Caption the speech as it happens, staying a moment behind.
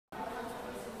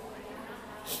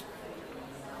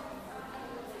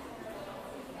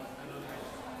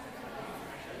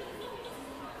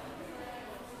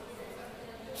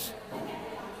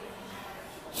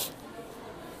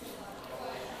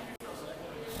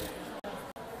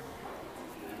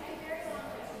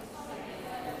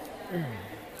Ha.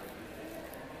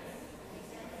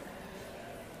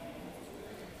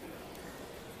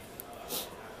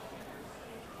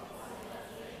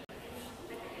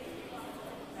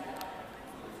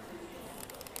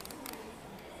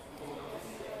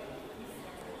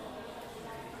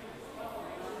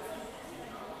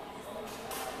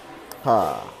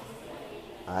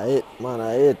 I hit, man,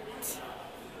 I hit.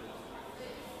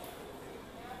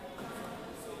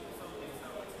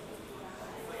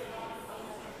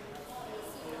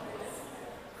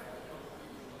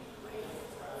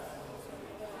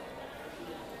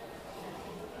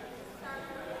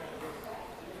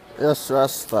 Yes,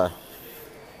 Rasta.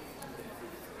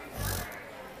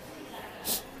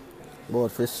 But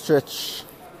if you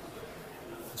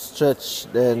stretch,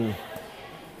 then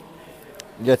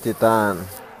get it on. What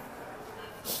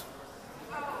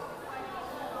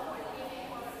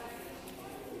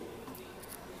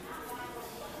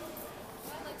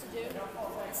I'd like to do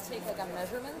is take like a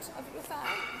measurement of your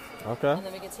thigh, Okay. and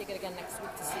then we can take it again next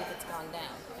week to see if it's gone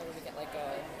down. Maybe we get like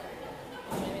a,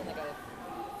 you know what I mean, like a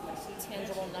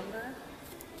tangible number.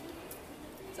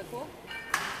 Is that cool?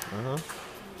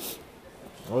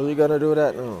 How are you gonna do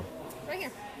that now? Right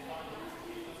here.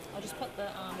 I'll just put the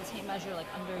tape measure like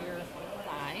under your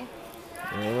thigh.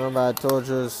 Remember I told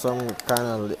you some kind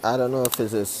of, I don't know if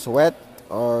it's a sweat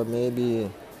or maybe,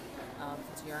 If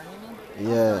it's urine, you mean? I don't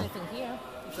yeah, feel anything here.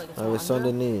 You feel like it's or more it's under?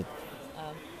 underneath. Do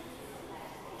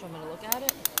you want me to look at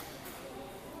it?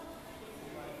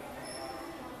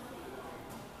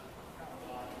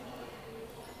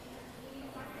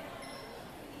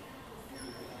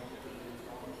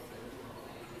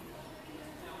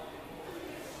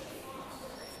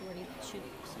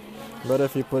 But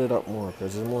if you put it up more,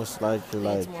 because it's most likely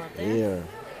like It's more up there? here.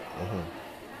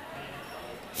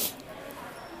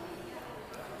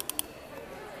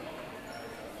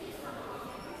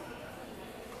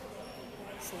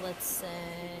 So let's say.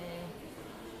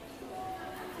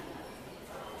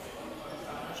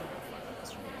 Measure how far it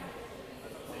is from here.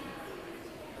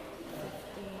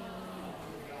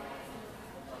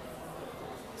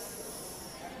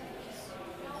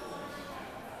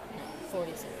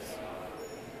 46.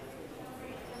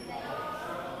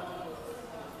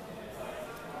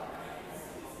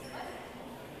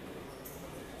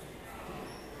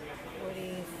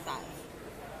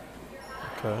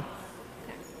 Okay. Okay. And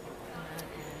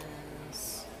that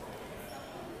is.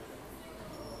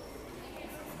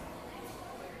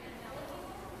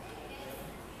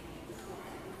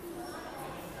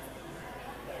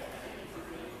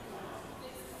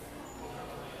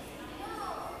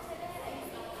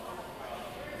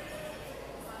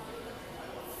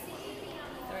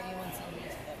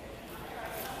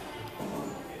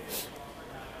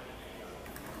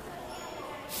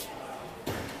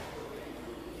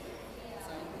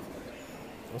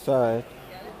 It's alright.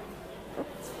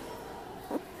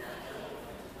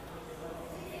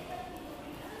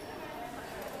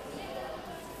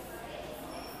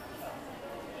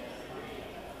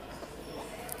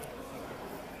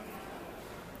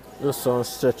 Just some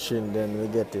stretching, then we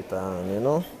get it on, you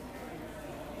know?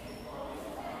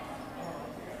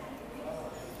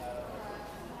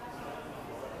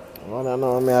 I don't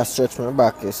know, I stretch my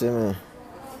back, you see me?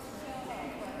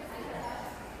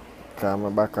 Because my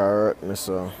back hurt me,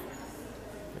 so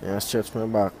I stretch my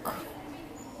back.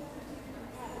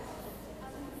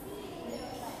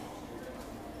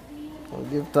 I'll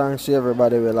give thanks to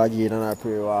everybody will again and I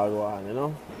pray all go on, you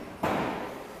know?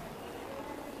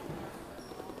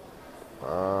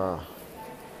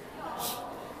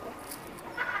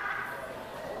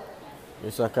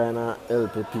 It's a kind of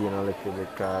help the pain a little bit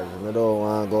because I don't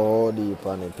want to go all deep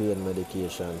on the pain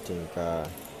medication thing because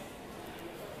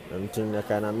them things that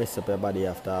kind of mess up your body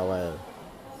after a while.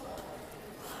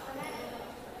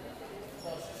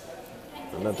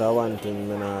 And that's one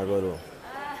thing I not go do.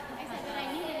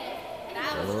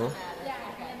 You know?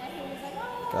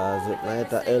 Because it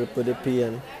might help with the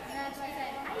pain,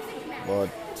 but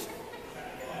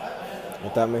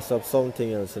it mess up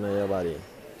something else in your body.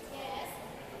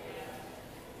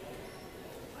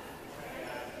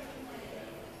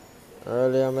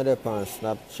 Earlier, I was on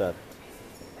Snapchat.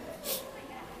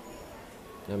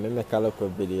 And I make a look at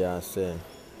video and say,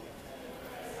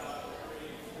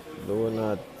 do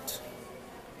not,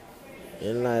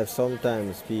 in life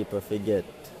sometimes people forget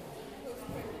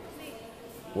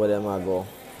where them a go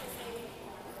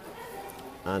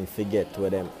and forget where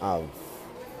them have.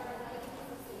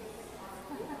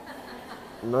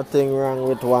 Nothing wrong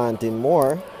with wanting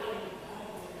more,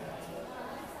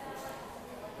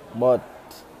 but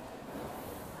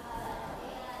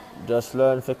just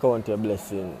learn to count your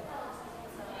blessing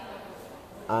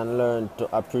and learn to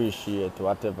appreciate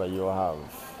whatever you have.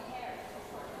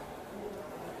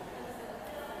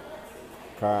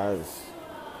 Because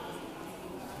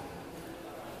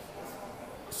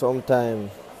sometimes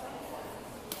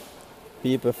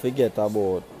people forget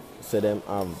about say them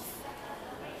have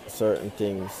certain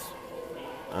things,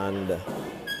 and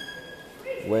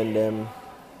when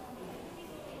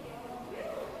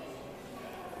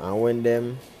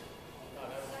them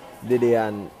did they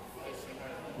and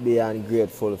be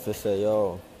ungrateful for say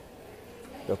yo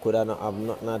you could have not have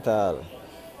nothing at all.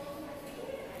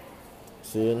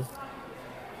 See?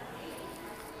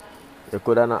 You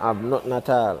could have not have nothing at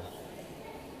all.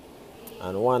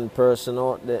 And one person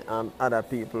out there and other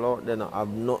people out there not have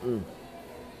nothing.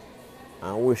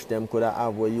 And wish them could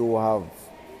have what you have.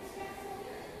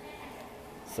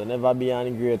 So never be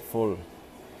ungrateful.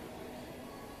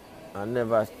 And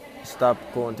never stop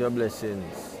count your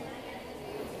blessings.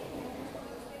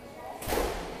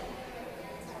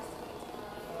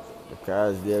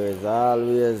 Because there is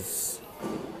always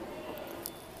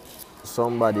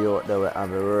somebody out there will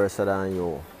have it worse than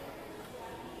you.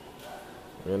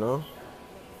 You know?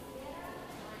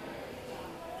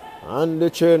 And the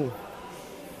chin.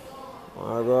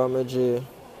 I go on, G.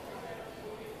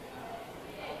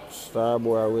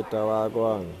 Starboy with a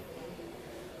wagwan.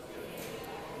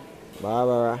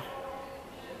 Barbara.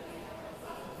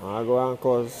 I go on,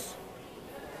 cause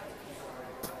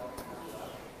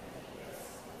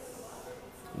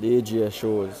DJ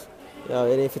shows. Yeah,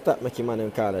 even if you talk make him man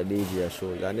them call it DJ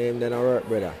shows. Your name then a work,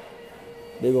 brother.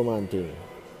 Big man thing.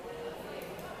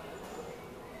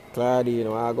 Claudine,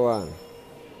 I go on.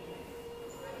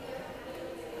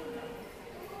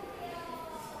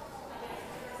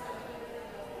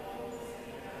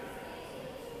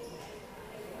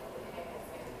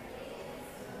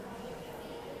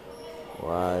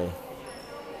 Why?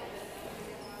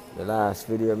 The last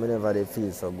video, I never did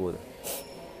feel so good.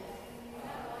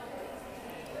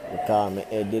 Because my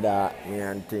head did that me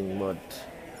and thing, but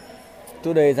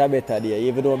today is a better day.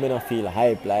 Even though I don't feel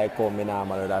hype like how I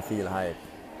normally would feel hype.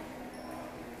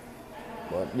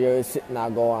 But there is sitting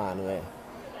and go on where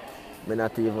I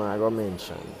not even go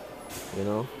mention, you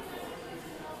know.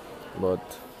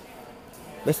 But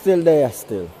I'm still there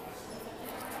still.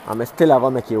 And I still have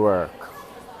to make it work.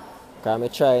 Because I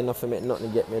try enough to make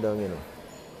nothing get me down, you know.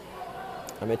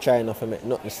 And I try enough to make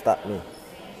nothing stop me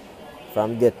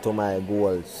from get to my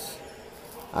goals.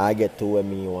 I get to where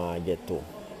me want to get to.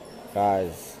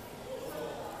 Because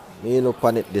me look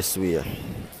on it this way.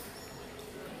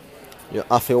 You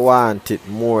have to want it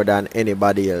more than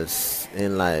anybody else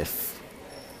in life.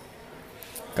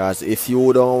 Because if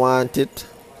you don't want it,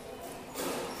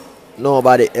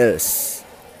 nobody else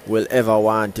will ever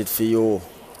want it for you.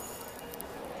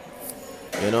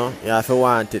 You know, you have to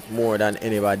want it more than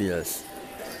anybody else.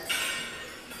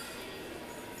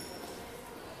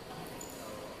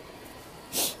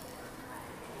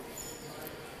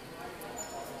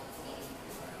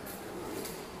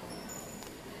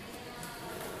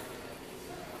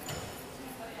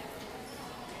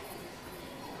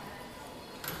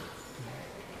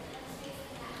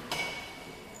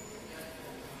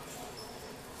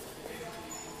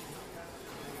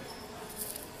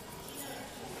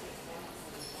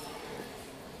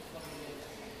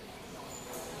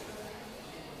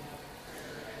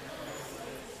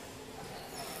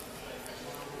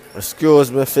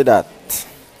 Excuse me for that.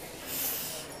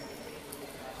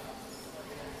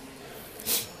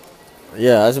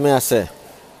 Yeah, as me I say,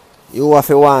 you have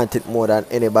to want it more than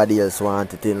anybody else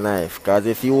want it in life. Because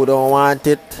if you don't want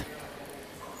it,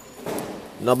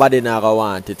 nobody not gonna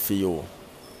want it for you. I'm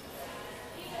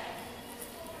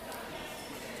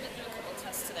going to do a couple of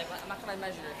tests today, but I'm not going to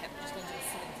measure your hip. I'm just going to do a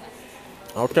sitting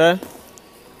test. Okay?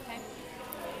 Okay?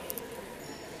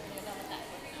 You're done with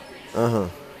that. Uh-huh.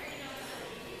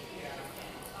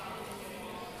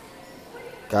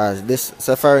 Because this,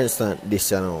 so for instance,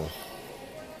 this you know,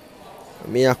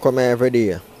 me I come every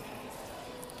day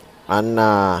and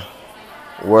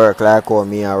work like how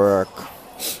me I work.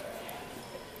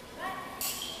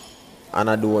 And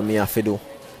I do what me have to do.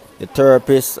 The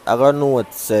therapist, I got know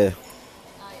what say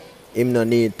him no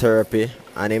need therapy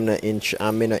and him not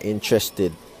and me not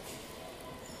interested.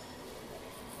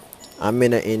 And me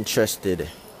not interested.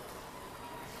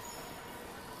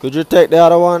 Could you take the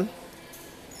other one?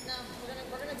 No,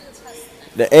 we're gonna do the test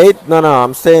next. The 8? No,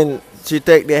 I'm saying she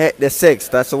take the 6.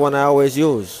 That's the one I always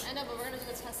use. I know, but we're going to do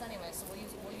the test anyway, so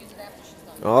we'll use it after she's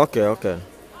done. Oh, okay.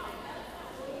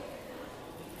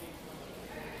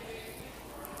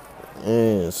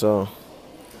 Yeah, so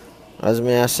as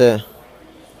me I say,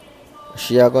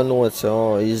 she are gonna know it,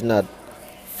 so he's not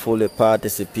fully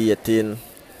participating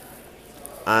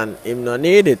and him no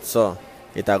need it, so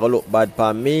it a go look bad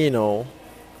for me now.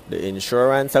 The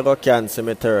insurance a go cancel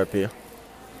my therapy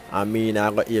and me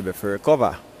not go able to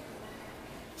recover.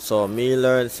 So me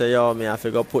learn say yo me have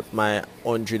to go put my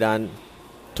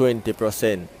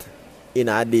 120% in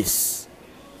a this.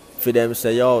 For them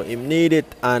say yo him need it,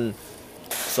 and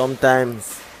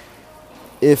sometimes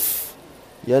if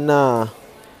you're not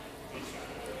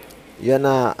you're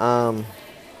not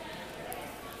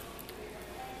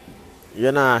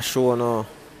you're not sure no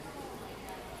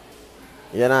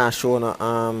you're not sure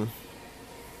no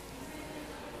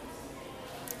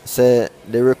say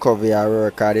the recovery I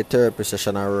work or the therapy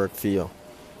session I work for you.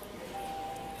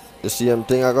 The same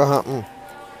thing I go happen.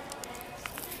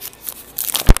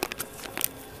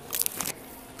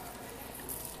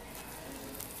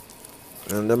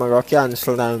 And them I go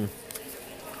cancel them.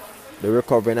 The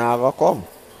recovery now go come.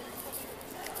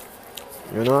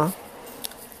 You know?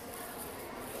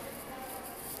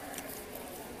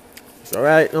 So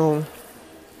right now,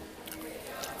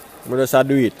 I just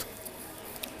do it.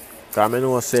 Because I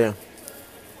know say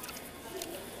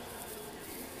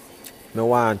I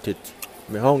want it.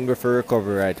 I'm hungry for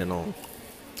recovery right now.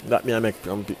 That me I make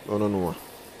some people don't know.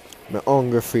 I'm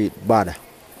hungry for it bad.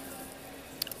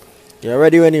 You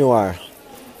ready when you are?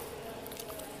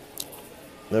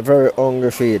 I'm very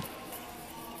hungry for it.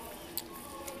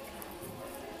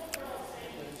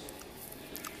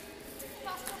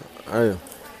 I'm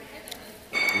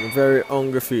very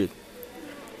hungry for it.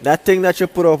 That thing that you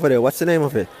put over there, what's the name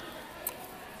of it?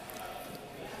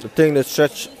 The thing that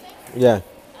stretch. Yeah. I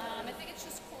think it's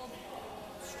just called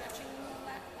stretching loop or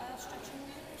something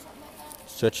like that.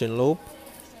 Stretching loop?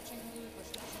 Stretching loop or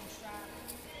stretching strap.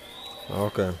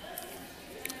 Okay.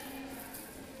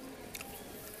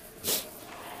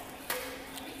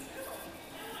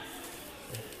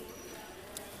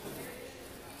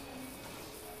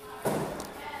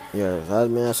 Yeah, that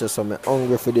means I say so. I'm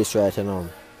hungry for this right now.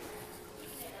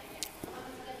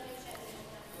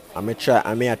 I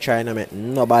try to make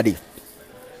nobody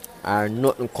or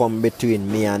nothing come between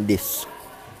me and this.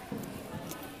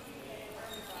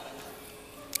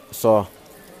 So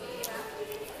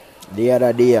the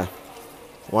other day,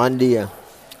 one day,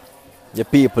 the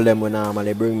people them when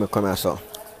normally bring me come here so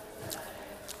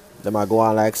them a go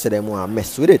on like say them want to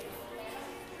mess with it.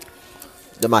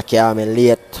 Them a carry me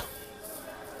late.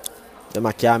 Them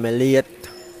a carry me late.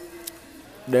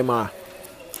 Them a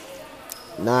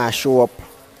nah show up.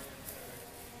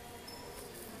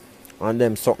 And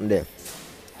them something there.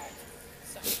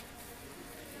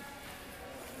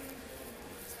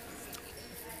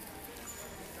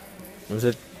 Is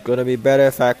it gonna be better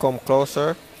if I come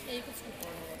closer? Yeah, you can scoop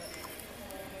forward a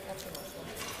little bit. That's your motion.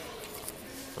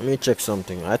 Let me check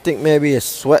something. I think maybe it's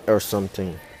sweat or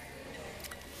something.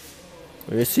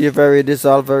 You see it very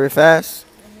dissolve very fast?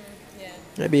 Yeah.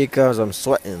 Maybe because I'm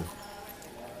sweating.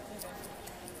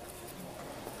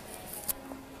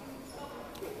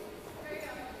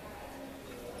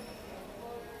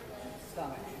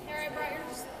 Alright, Brian,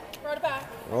 just brought it back.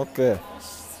 Okay.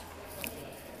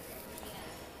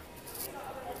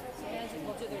 And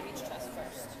we'll do the reach chest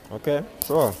first. Okay,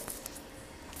 sure. Just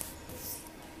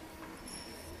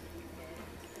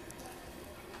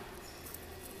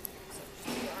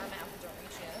keep your arm out, but don't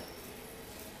reach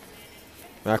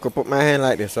in. I could put my hand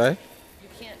like this, right? You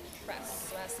can't press,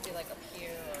 so it has to be like up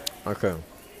here or. Okay. And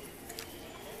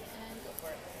go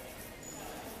for it.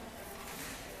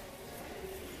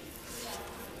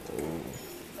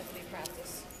 That could be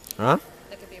practice. Huh?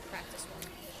 That could be a practice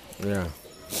one. Yeah.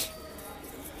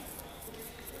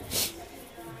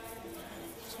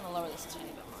 Just want to lower this a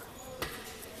tiny bit more.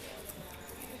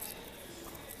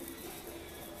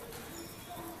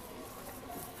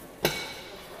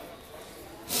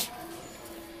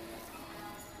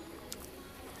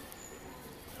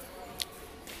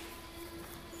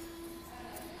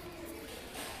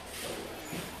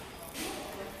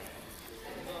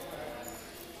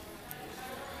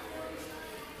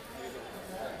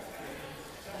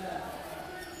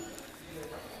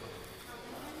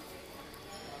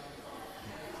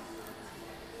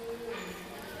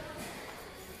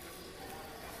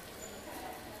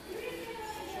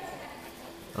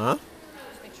 Huh?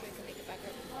 Just make sure you can make it back up.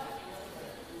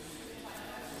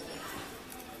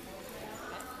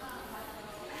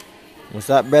 Was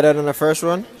that better than the first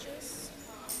one? Inches.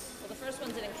 Well, the first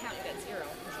one didn't count. You got 0.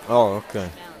 Oh, okay.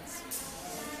 Balance.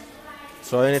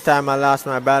 So anytime I lost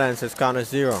my balance, it's counted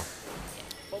 0.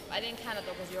 Well, I didn't count it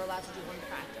though because you're allowed to do one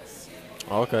practice.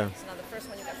 Okay. So now the first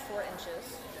one you got 4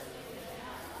 inches.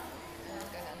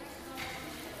 And go ahead.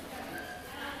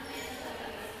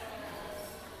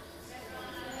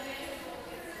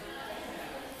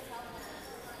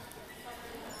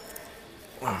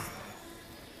 Make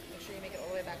sure you make it all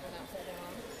the way back without holding on.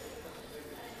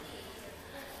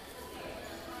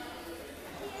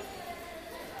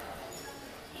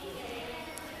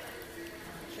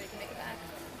 Make sure you can make it back.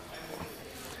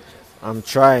 I'm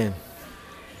trying.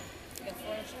 You got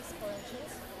 4 inches, 4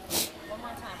 inches. One more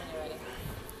time when you're ready.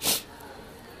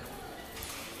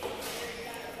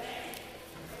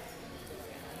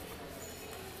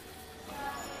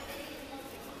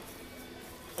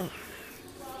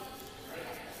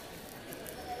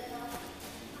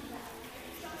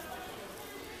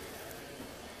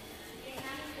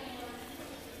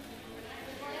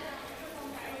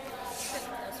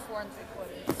 That's 4 3/4.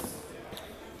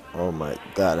 Oh my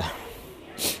God.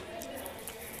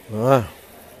 Ah,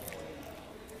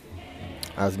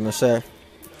 as I say,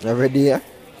 every day,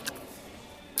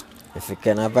 if you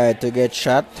can avoid to get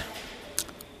shot,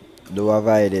 do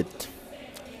avoid it.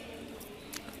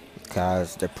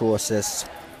 Because the process,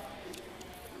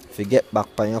 if you get back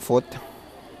on your foot,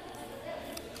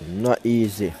 not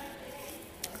easy.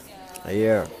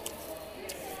 Yeah.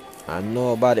 And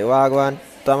nobody wagwan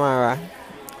Tamara.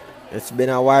 It's been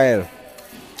a while.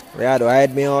 We had to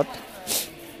hide me out.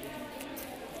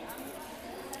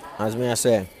 As me I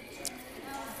say,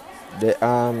 the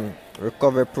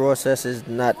recovery process is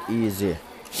not easy.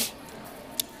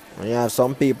 And you have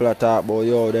some people that talk about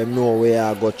yo, them know where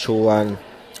I go through and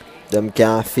them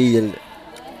can feel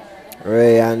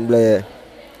Ray and Blair.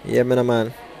 Yeah me no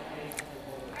man.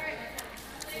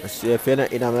 See if you're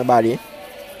not in my body.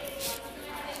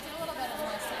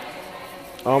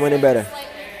 How many better?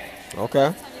 Okay.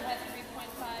 Last time you had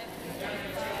 3.5, 4.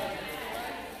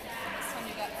 This time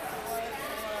you got 4, 4,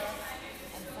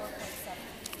 and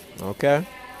 4.7. Okay.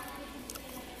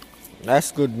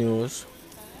 That's good news.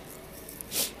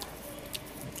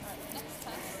 Next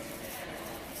test,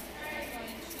 you're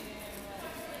going to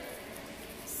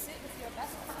sit with your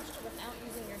best posture without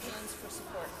using your hands for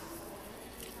support.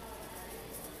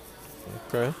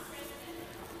 Okay.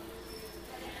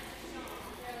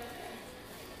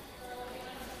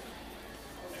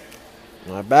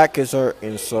 My back is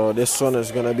hurting, so this one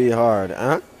is gonna be hard, huh?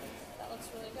 That looks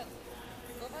really good.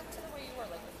 Go back to the way you were,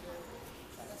 like if you're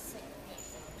trying to sit.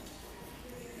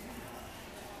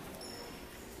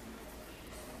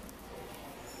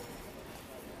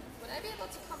 Would I be able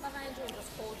to come behind you and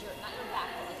just hold your, not your back,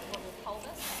 but like hold your pelvis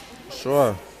in place?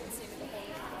 Sure. And see if you can hold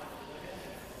your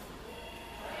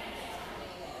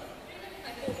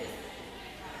I feel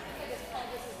like his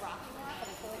pelvis is rocking a lot, but I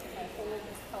feel like if I hold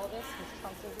his pelvis, his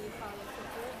trunk will be probably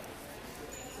forward. So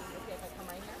is it okay if I come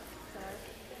right here? Is that all right?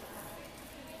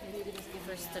 Maybe you could just give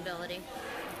For me stability.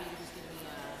 maybe you could just give me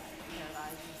a pair of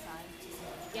eyes inside.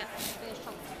 Yeah. I think his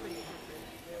trunk is pretty appropriate.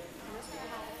 I'm just gonna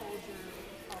have to hold your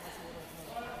pelvis a little bit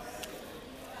more.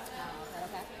 Is that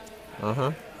okay?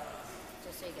 Uh-huh.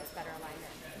 Just so he gets better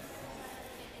alignment. I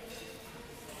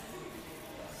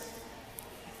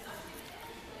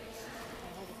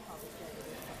hold his pelvis very good.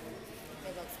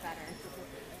 It looks better.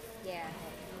 Yeah.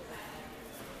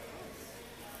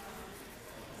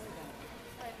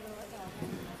 Alright, we'll let go.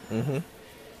 Mm-hmm.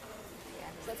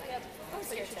 Yeah. So that's good.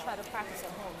 So you should try to practice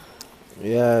at home.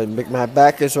 Yeah, my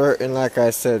back is hurting like I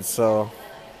said, so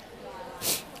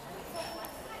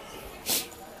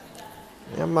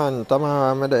yeah man,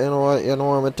 tomorrow you know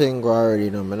what my thing go already,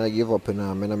 you know. I don't give up, you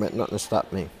know, I don't make nothing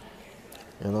stop me.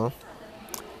 You know?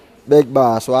 Big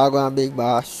boss, why go on big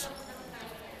boss?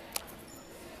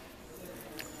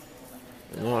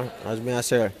 You know, as me I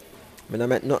say, I don't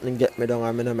make nothing get me down,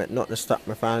 I don't make nothing stop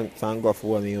me from go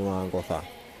for where me want to go for.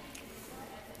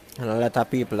 And a lot of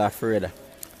people are afraid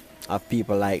of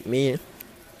people like me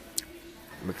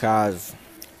because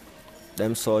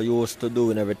them so used to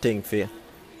doing everything for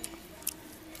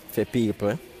people.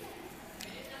 Next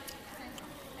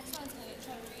one's gonna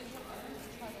try to raise your arms,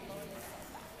 try to lower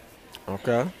yourself back.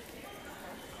 Okay.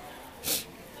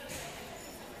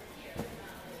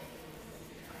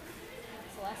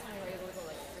 So last time we were able to go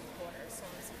like 3/4, so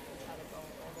let's see if we can try to go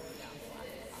all the way down flat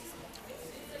if possible.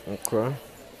 Okay.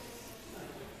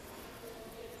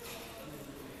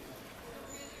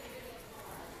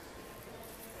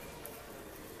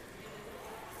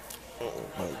 Oh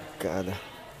my God.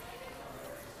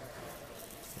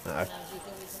 Now, do you think we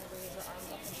can raise your arms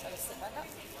up and try to sit back up?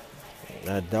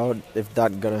 I doubt if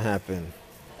that gonna happen.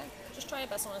 Okay, just try your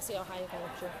best. I want to see how high you can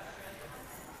lift your.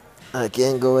 I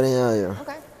can't go any higher.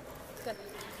 Okay, good.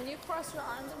 Can you cross your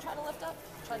arms and try to lift up?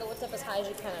 Try to lift up as high as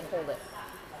you can and hold it.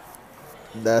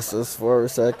 That's as far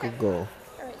as I could go. All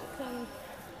right, you can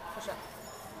push up.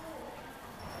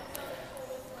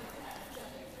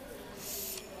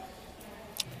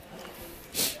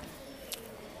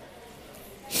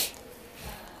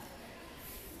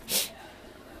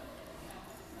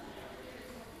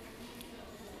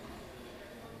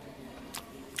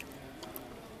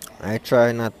 I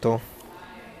try not to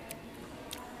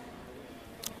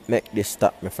make this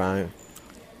stop me from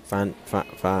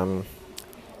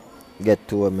get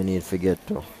to where me need to get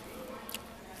to.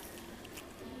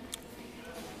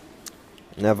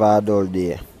 Never a dull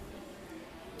day.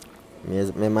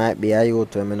 Me might be a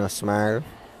youth when me no smile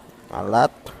a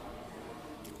lot,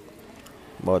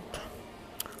 but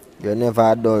you never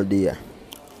a dull day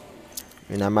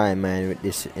in my mind with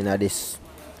this in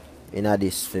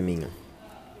this for me.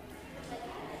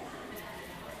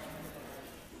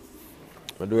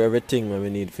 I do everything when we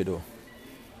need to do.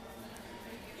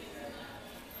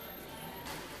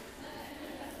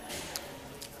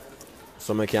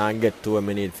 So I can get to where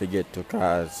I need to get to,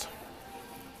 cause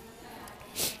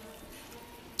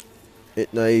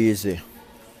it's not easy.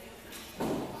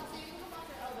 Okay,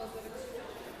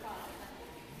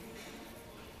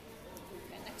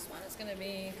 next one is going to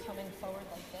be coming forward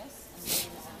like this and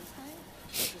doing the arm time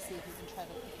to see if you can try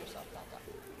to pick yourself back up.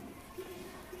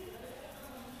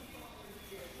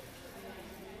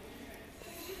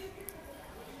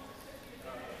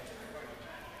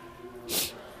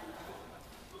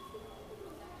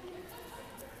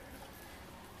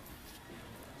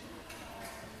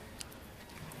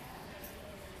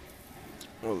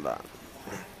 Hold on. I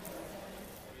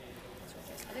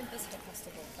think this hip has to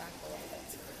go back a little bit.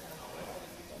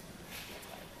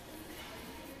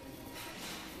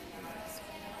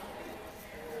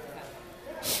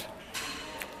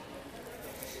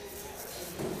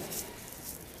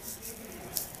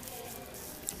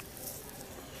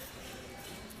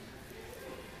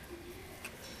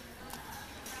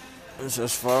 It's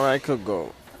as far I could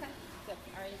go. Okay, good.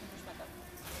 All right, you can push back up.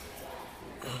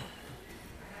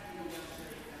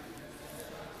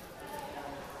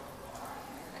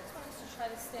 Next one is to try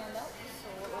to stand up. So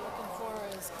what we're looking for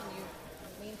is can you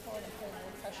lean forward and put a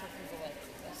little pressure through the legs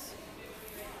like this.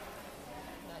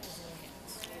 Not using your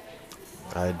hands.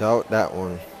 I doubt that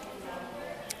one.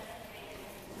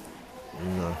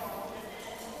 No.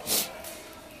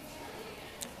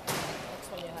 Next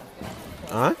one you have to go.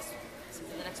 Huh? So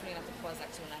the next one you have to pause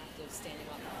actually when I have to do standing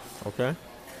up. Okay.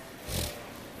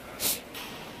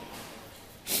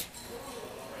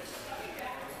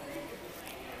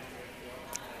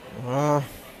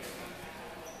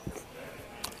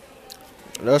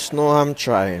 Just know I'm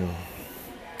trying.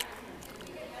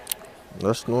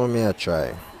 Just know me I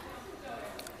try.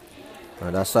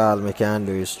 And that's all me can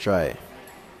do is try.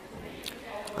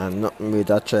 And nothing with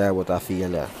a try but a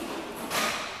failure.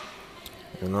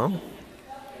 You know?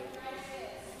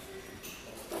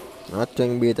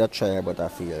 Nothing beat a try but a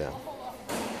failure.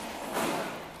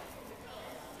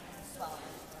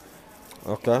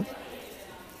 Okay? On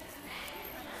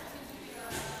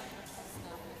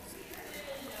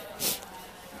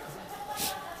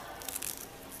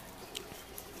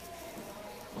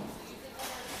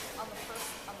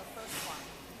the first one,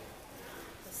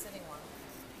 the sitting one,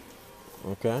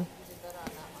 Okay? you did better on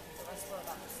that one. The rest were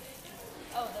about the same.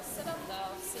 Oh, the sit up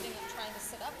though, sitting up, trying to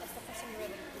sit up. That's the first time you were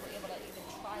able to even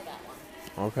try that one.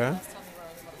 Okay? Last time you were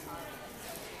able to try it.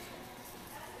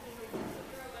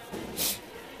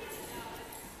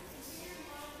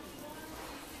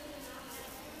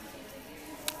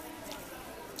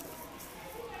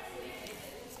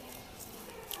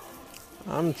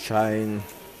 I'm trying.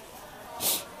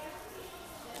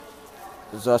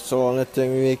 That's the only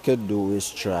thing we could do is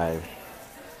try.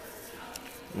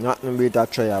 Nothing beat a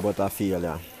try but a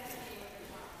failure.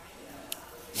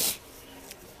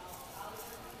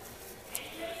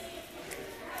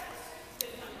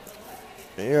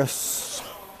 Yes.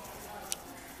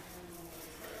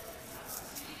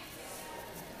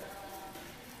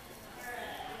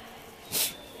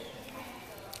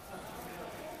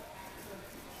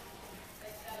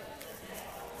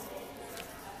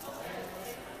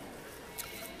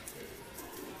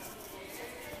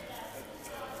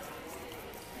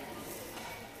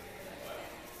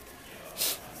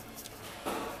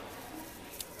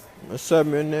 I said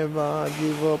me never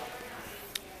give up.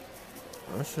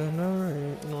 I said I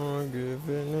ain't no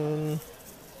giving in.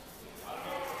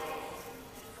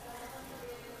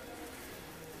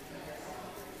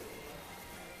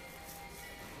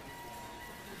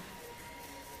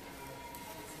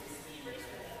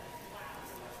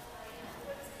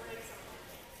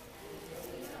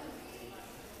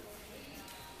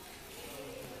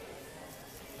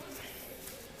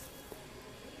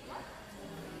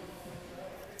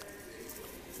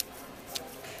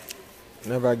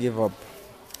 Never give up.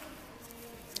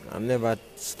 I never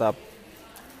stop.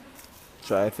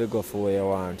 Try to go for what you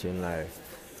want in life.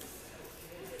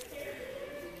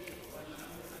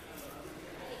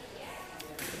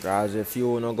 Because if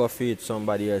you no go feed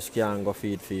somebody else can go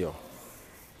feed for you.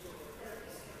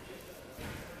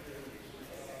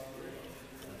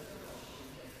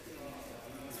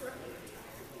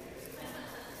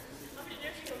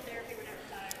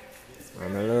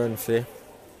 And I learn for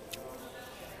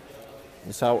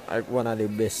it's how, like, one of the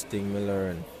best things I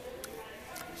learn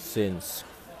since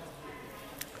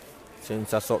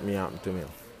that something happened to me.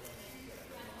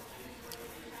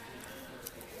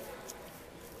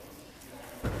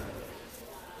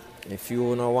 If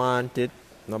you don't want it,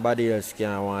 nobody else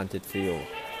can want it for you.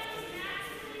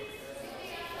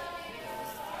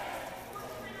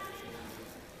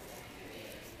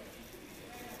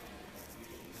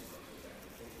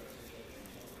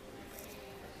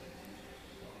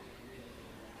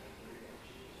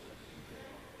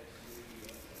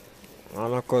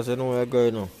 And of course, you know where you're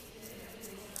going now.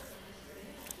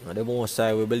 And the most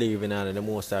I we believe in and the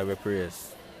most I we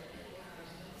praise.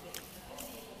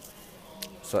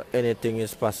 So anything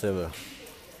is possible.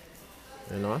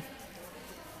 You know?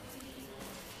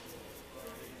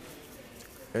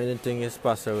 Anything is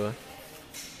possible.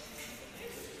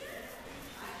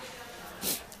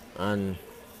 And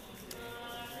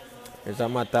it's a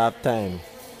matter of time.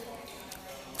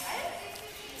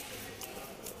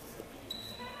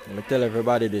 I tell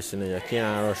everybody this, you know, you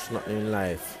can't rush nothing in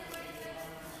life.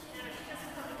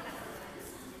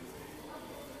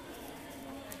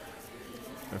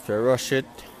 If you rush it,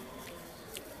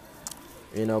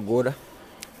 you know good,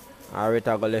 or it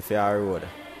will go left your road.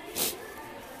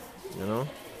 You know?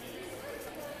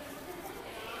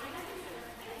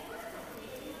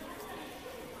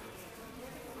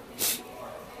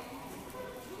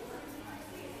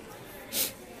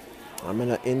 I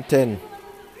mean, I intend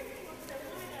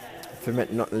if you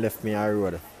make nothing left me our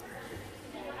road.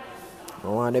 I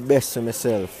want the best for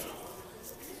myself.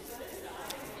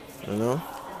 You know?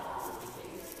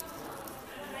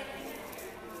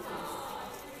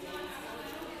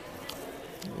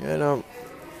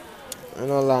 You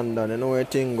know London, you know where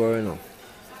things go, you know.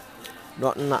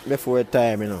 Nothing not before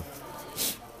time, you know.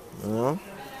 You know?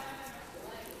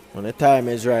 When the time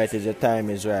is right, is the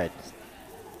time is right.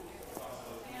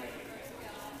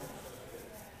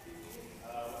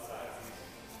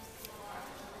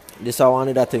 This is one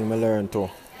of the things I learned too.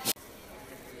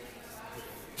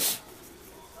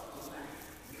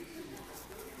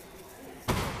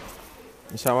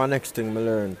 This is one next thing I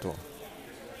learned too.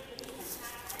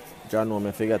 John know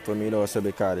me forget what me do say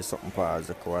because there's something past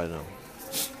the call now.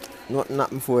 Nothing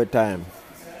happened before time.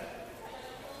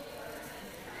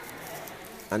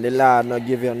 And the Lord not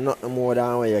give you nothing more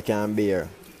than what you can bear.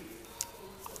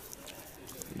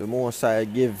 The most I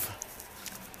give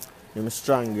him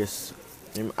strongest,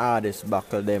 him hardest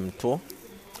buckle them too.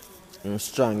 Him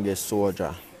strongest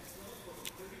soldier.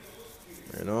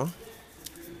 You know?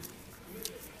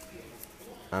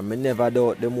 And I never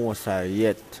doubt the most I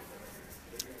yet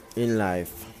in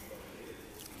life.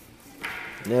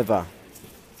 Never.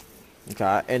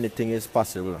 Because anything is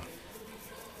possible.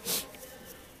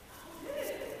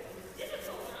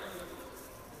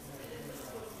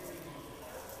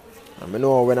 And I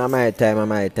know when I'm my time, I'm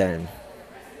my time.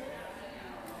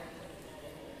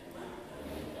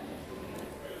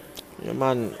 Yeah,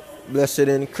 man, blessing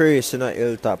increase, you know,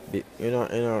 hilltop, you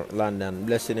know, London.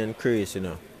 Blessing increase, you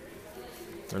know.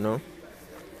 You know?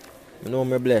 You know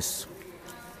me blessed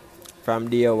from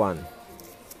day one.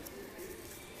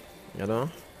 You know?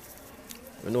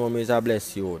 You know me is a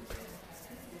blessed youth.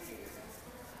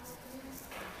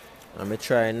 And I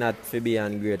try not to be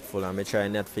ungrateful and I try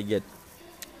not to forget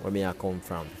where I come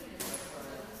from.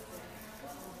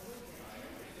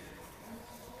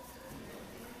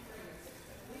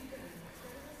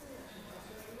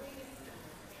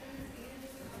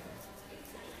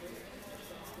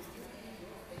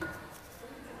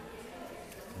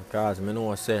 Because I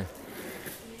know say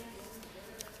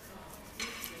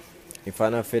if I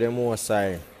not for the most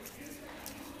high,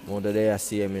 more than they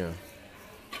see me.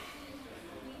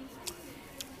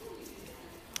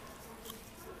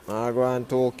 I go on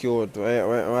too cute.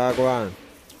 Where I go on?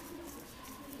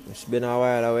 It's been a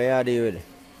while. Where you do with it?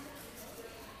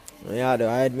 You do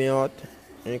hide me out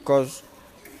because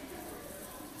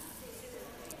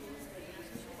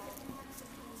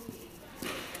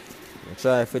I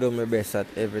try to do my best at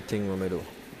everything I do.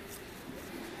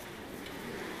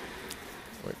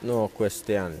 With no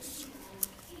questions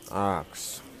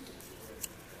asked.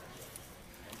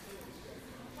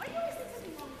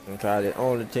 Because the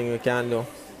only thing we can do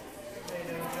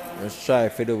is try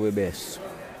to do my best.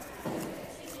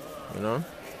 You know?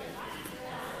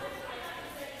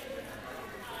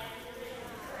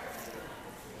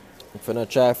 If you not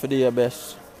try to do your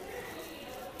best,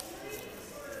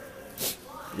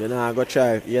 You're not gonna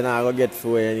try, you're not gonna get to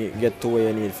where you need, get to where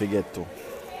you need to get to.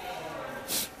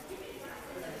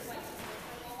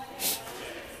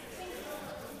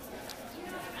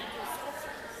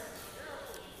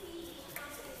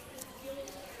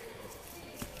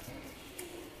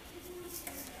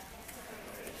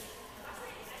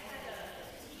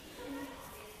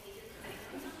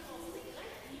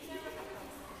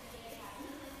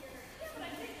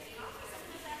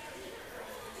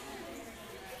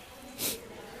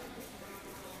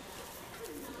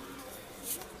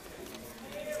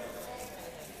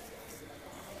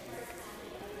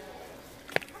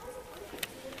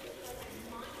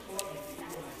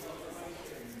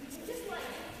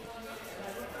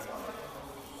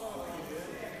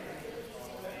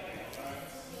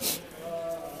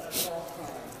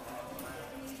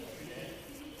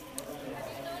 Have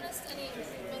you noticed any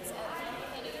improvements at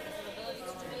any of your ability to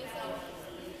do anything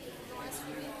in the last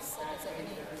few weeks? Like, is there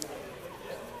any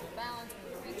like, balance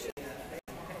or reach?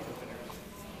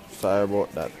 Sorry about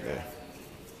that there.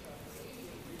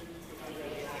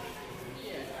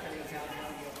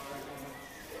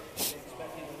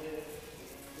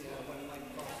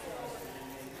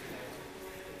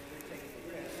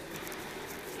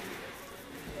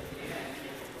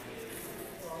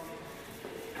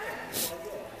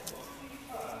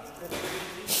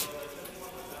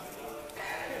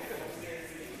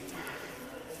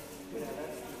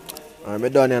 I'm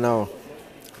done here now.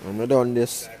 I'm done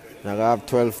this. I have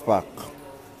 12 pack.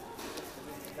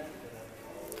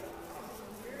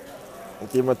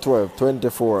 Give me 12,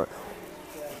 24.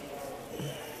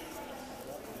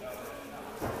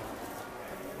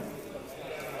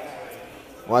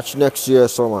 Watch next year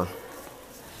summer.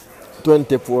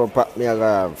 24 pack me I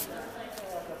have.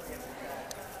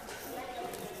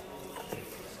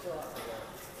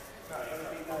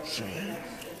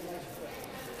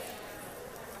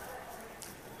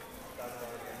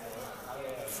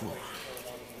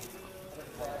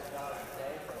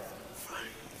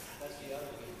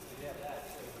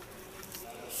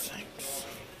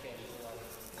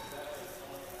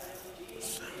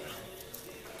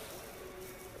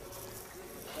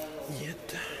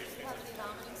 Have any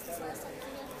vomiting since last time you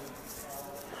were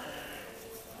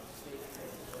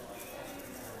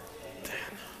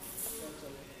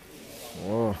here?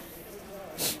 Oh.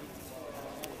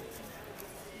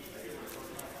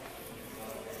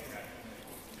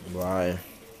 Why?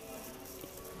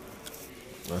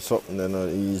 That's something that's not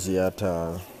easy at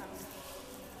all.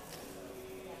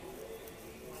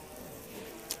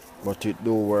 But it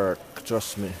do work,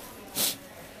 trust me.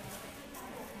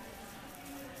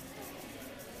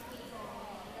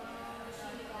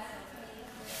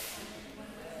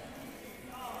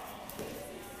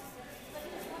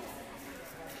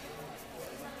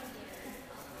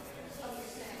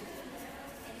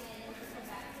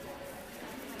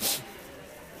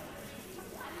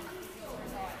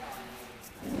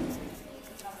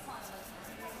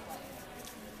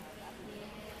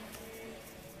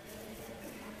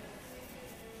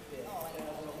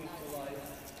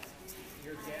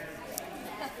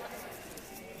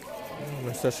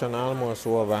 My session almost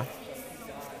over.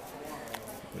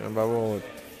 Remember about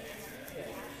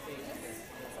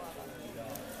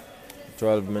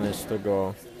 12 minutes to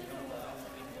go.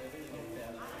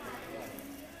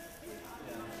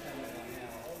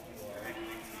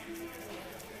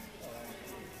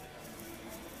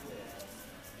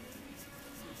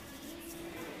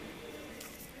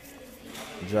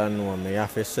 John, me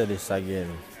have to say this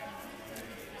again.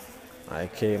 I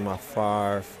came a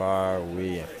far, far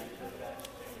way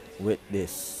with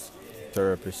this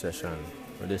therapy session,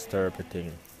 with this therapy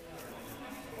thing.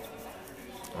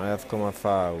 I have come a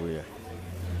far way.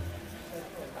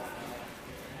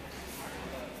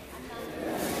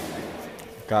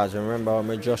 Because remember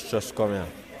when I just come here,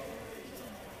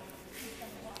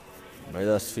 I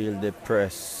just feel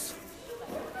depressed.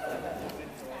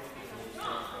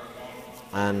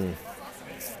 And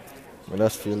I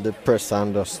just feel depressed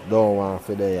and just don't want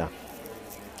to be there.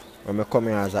 When I come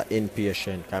here as an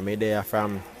inpatient, I'm there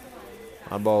from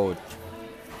about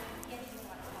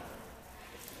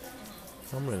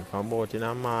in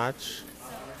a March.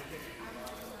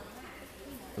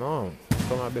 No, I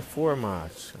come here before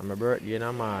March. I'm my birthday in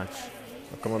a March.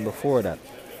 I come here before that.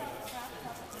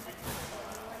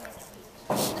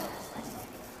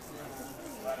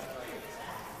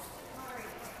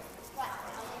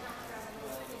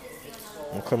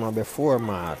 I come here before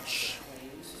March.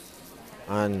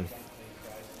 And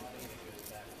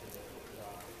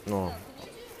no. Can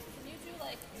you do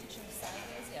like reaching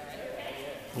sideways? Yeah,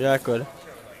 right? Yeah, I could. I'm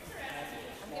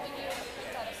giving you a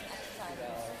printout of some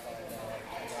exercises.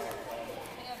 I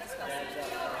think I've discussed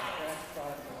it.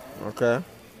 Okay.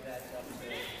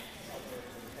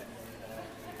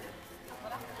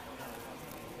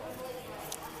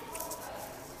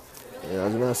 Yeah,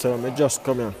 as I say, I just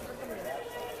come here.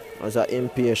 I was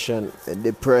impatient,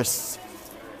 depressed,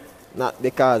 not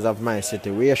because of my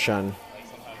situation,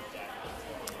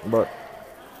 but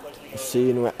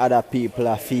seeing what other people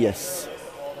are face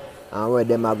and where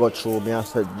them are go through. Me I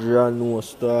said, John no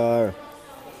star.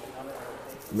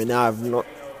 Me nah have no,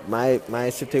 my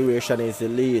situation is the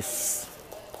least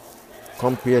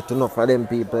compared to enough of them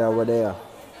people over there.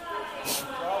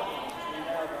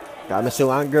 Cause I see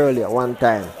one girl here one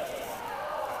time.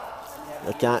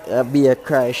 You can't be a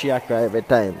cry, she a cry every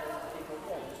time.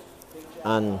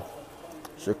 And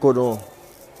she couldn't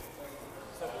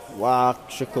walk,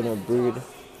 she couldn't breathe.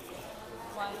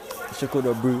 She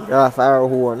couldn't breathe off her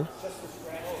own.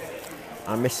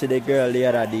 And I see the girl the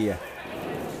other day.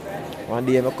 One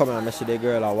day I come and I see the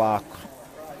girl I walk.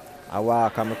 I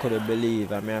walk and I couldn't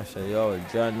believe. And I say, yo,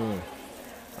 John, no.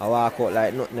 I walk out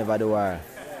like nothing ever do her.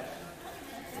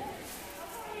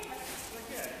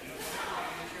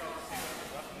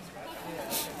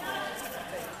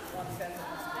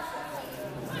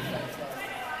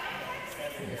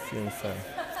 You see inside.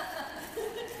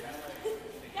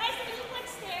 Guys, can you look like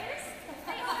stairs?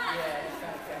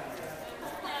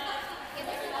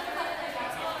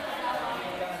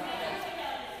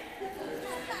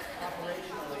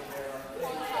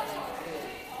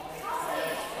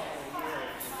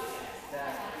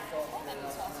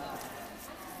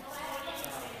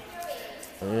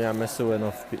 Yeah, I see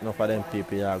enough of them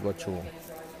people here go through.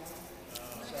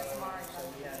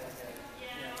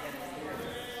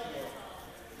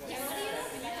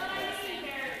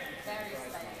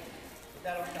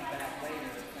 Very exciting.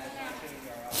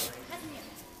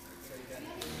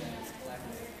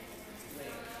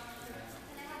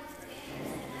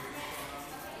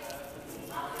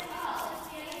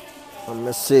 And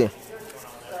I see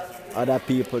other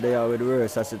people there with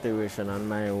worse situation than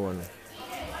my own.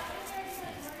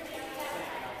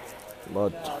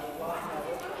 But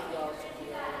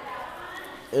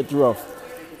it's rough.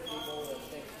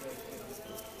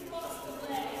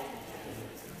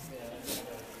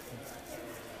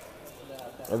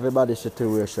 Everybody's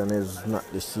situation is not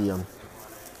the same.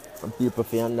 And people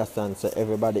feel understand so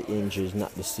everybody's injury is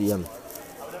not the same.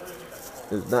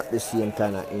 It's not the same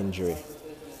kind of injury.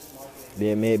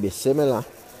 They may be similar,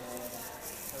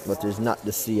 but it's not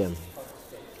the same.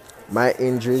 My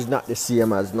injury is not the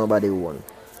same as nobody one.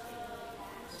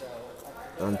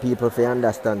 And people feel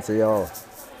understand say, yo,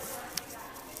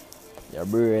 your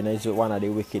brain is one of the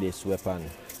wickedest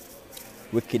weapons.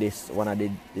 Wickedest, one of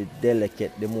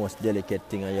the most delicate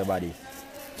thing on your body.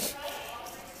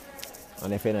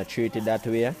 And if you're not treated that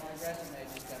way,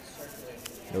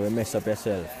 you will mess up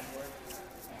yourself.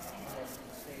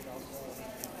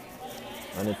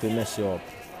 And it will mess you up.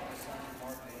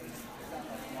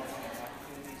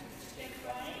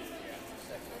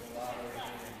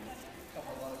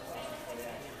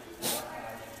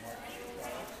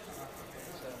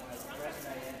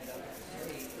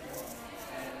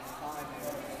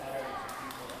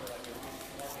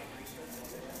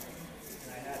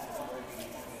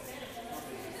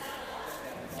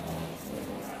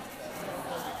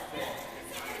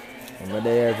 I'm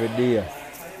there every day.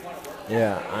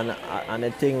 Yeah, and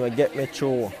the thing will get me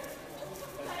through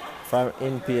from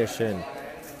inpatient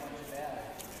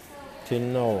till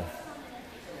now.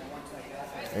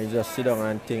 I just sit down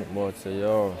and think about say,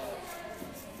 yo,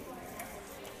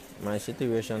 my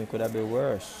situation could have been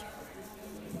worse.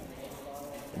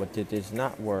 But it is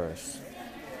not worse.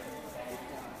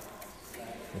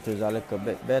 It is a little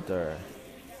bit better.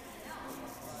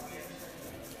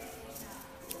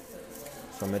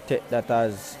 So I take that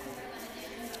as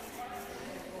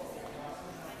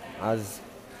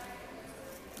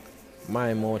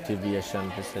my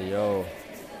motivation to say, yo,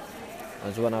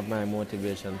 as one of my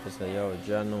motivation to say, yo,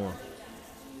 John,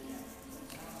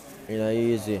 it's not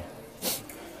easy.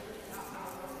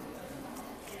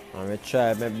 And I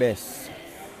try my best.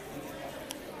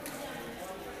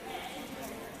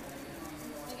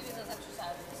 I'll give you those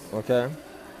exercises. Okay?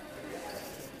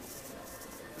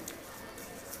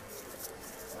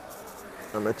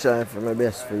 I'm trying for my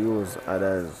best to use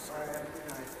others'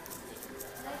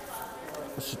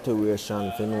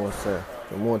 situation to know, sir,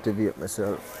 to motivate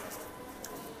myself.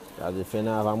 Because if you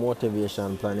don't have a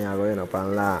motivation plan, you're going up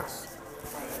and last.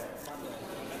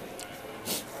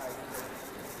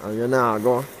 And you're not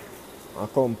going to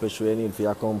accomplish what you need to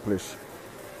accomplish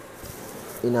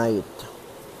in it.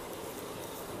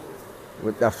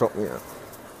 With that something here.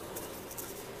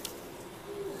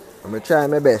 I'm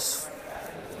trying my best.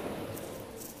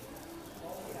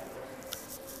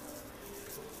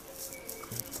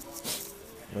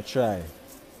 I try.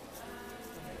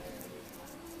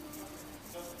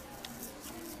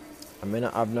 I may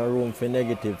not have no room for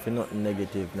negative, for nothing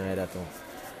negative neither too.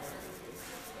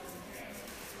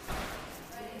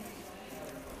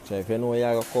 So if you know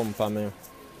you're gonna come for me,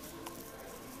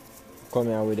 come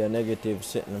here with a negative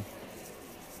sitting,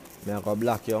 me I go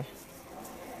block you.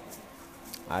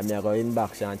 And me I go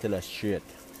inbox you and tell you straight.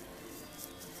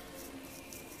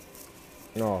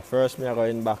 No, first me I go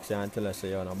inbox you and tell you say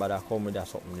you no bother come with that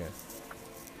something there.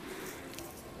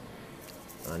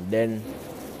 And then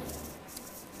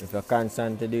if you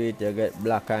constantly do it, you get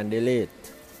block and delete.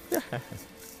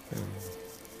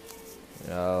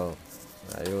 Yo,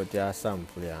 I use your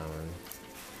sample yeah man.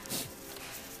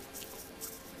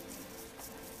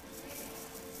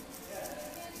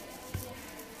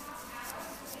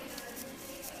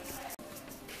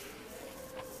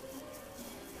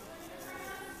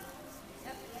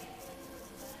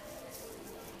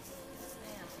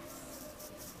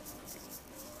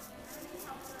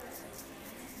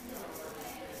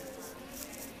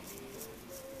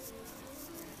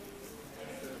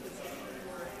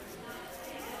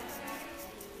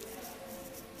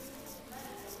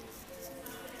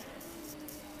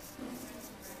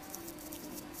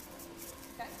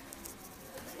 Okay.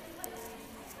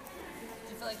 Do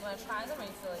you feel like you want to try them, or you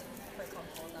feel like you're pretty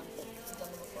comfortable with them? You've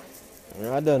done them before.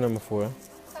 I've done them before,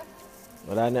 Okay.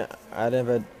 but I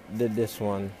never did this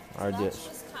one or That's this.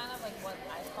 just kind of like what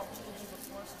I've helped people do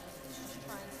before, so just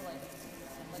trying to like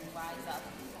rise up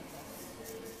like this.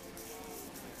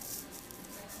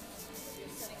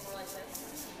 You're sitting more like this,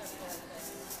 or more like this.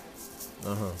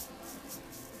 Uh-huh.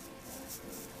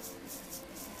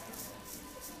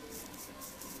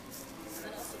 And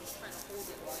then also just trying to hold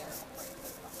it while you're upright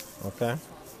like that. Okay. Okay? I'll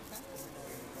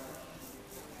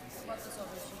brought this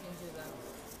over so you can do that.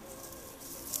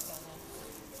 Okay,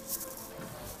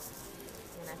 nice.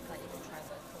 And I thought you You can try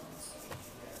the cones.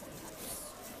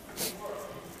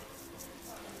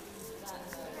 That and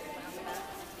the round the back.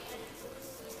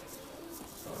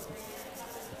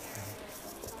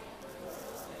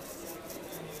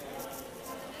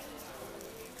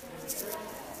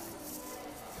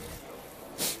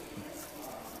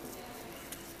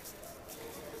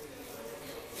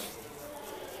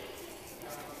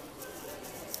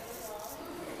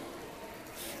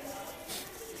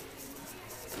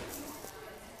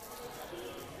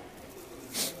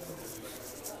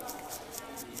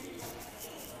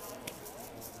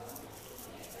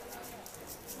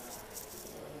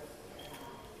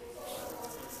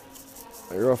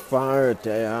 Rough and hurt,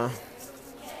 yeah.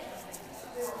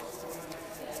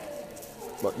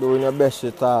 But doing your best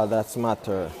with all that's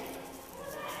matter.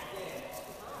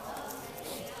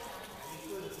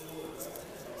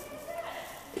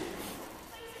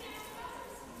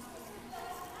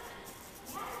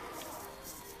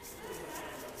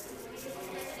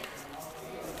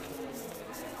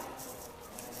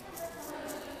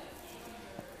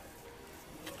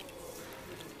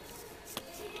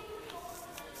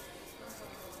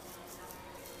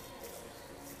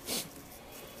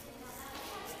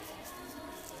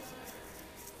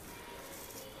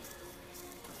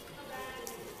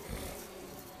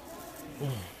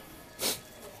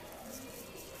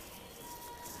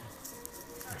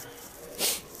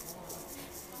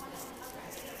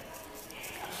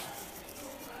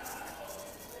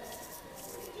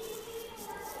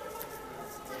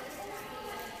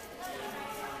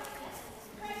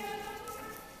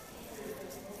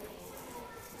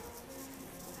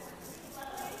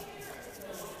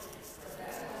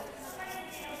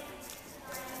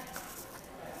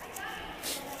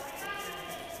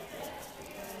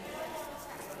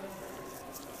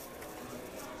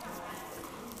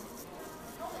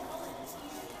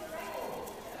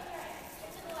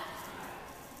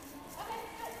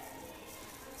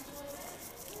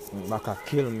 Back a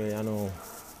kill me, you know.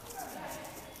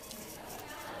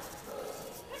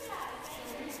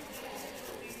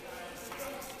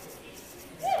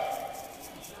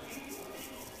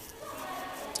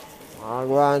 I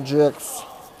go on, Jakes.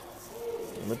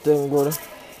 Everything good.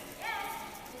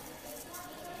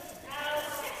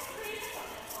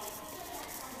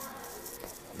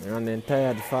 And then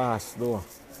tired fast though.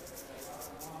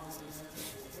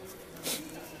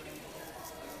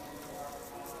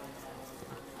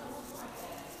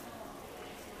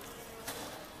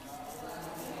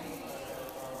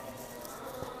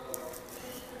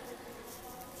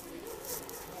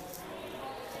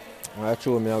 I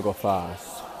show me I go fast.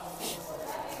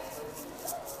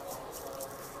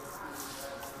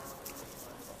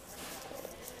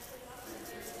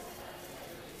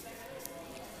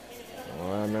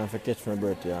 I have to catch my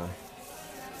breath, yeah.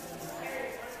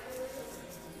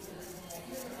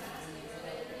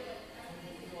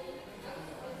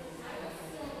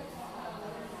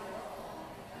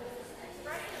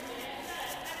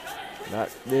 That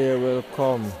day will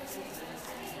come.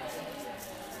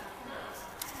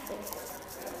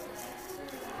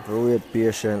 We wait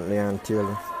patiently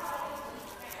until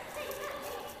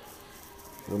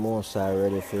the most I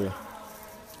ready for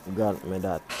grant me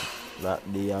that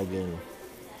day again.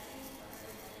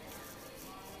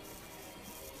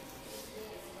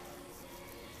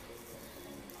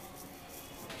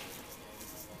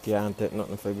 Can't take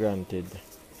nothing for granted.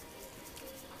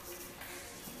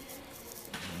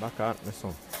 Back at me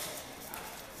son.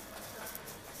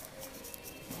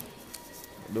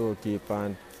 Do keep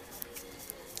on.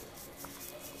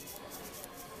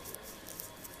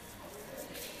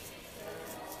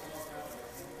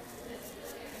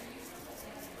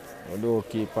 Do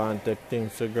keep on take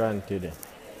things for granted.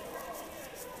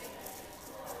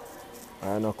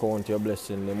 I don't count your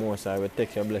blessing. The most I will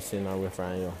take your blessing away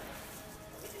from you.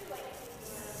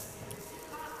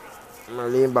 I'm gonna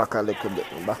lean back a little bit.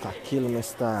 My back a kill me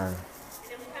style.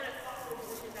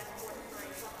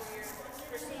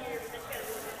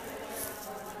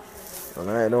 And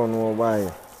I don't know why.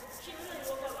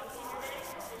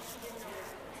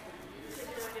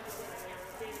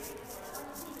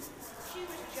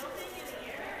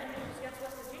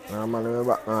 Normally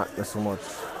my back not hurt so much.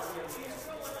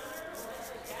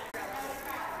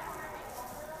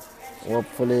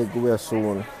 Hopefully it go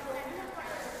soon.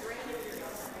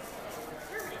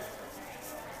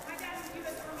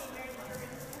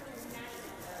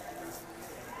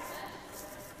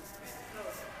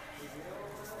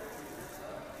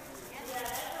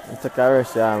 I take a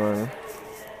rest here, man.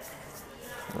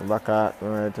 My back hurt me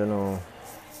right now.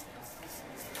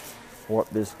 Hope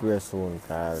this go soon,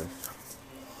 cause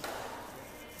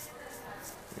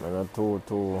I'm not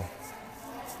too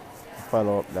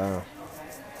follow up there.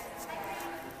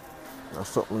 There's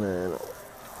something there, you know.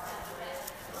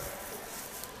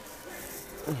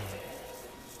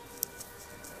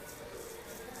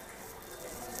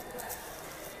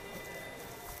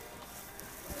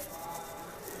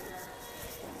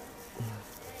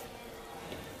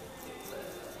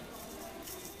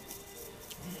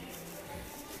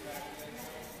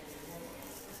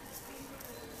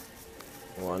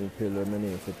 One pill I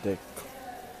need to take.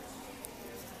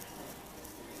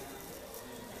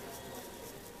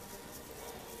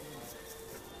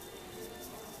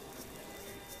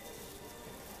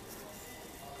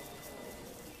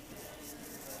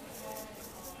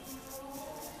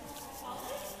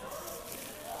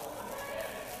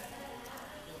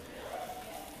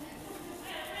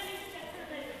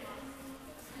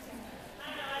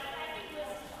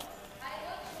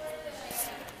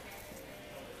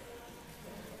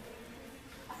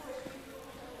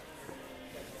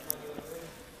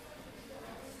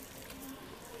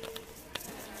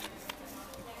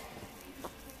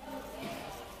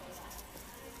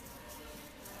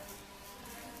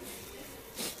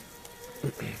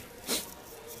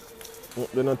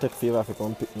 They don't take favor if you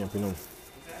come pick me up, you know.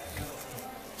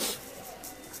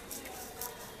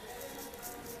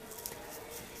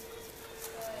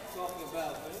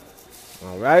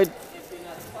 Alright.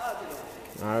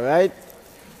 Alright.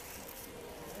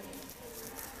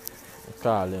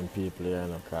 Call them people here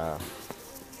in the car.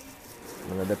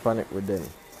 I'm gonna panic with them.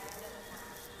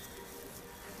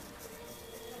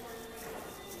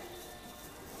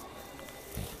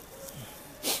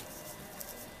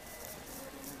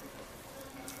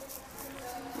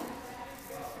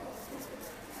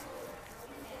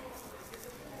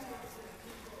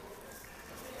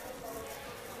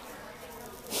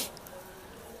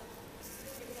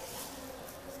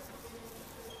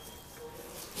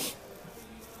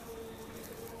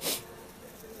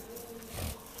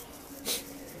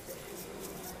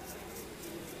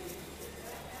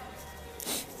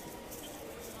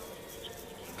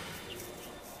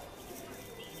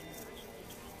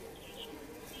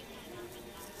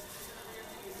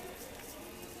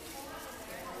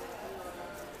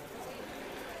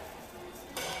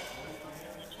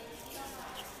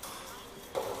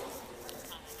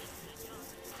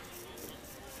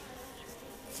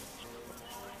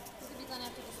 Could be done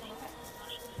after this one, okay?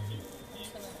 I'm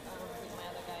just gonna bring my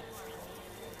other guy.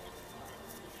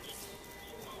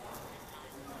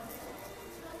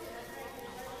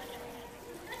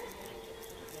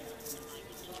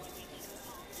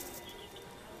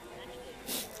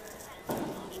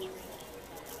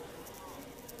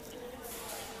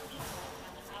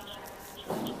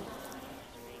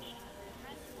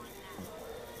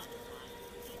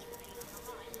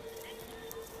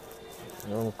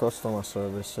 Customer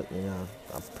service set me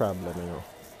a problem, you know.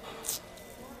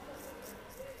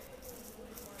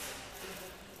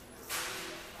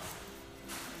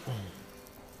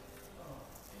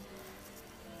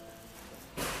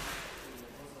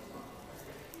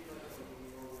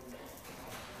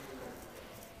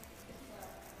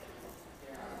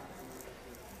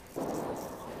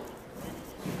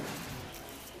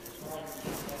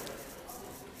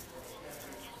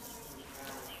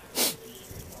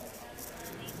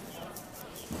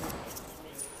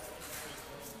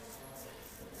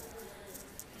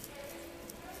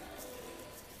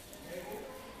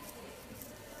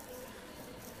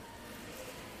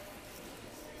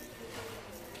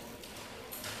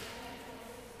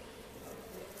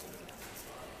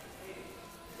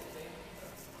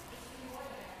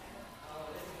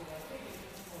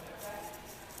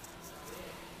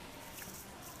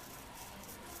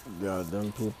 Yeah,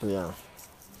 them people, yeah.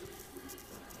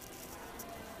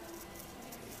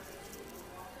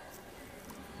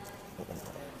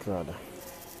 God.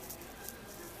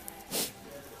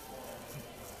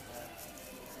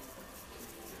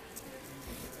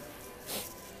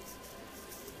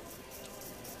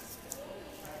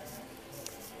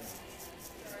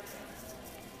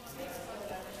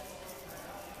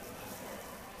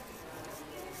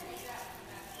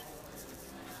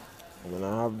 I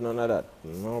don't have none of that.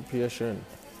 No patience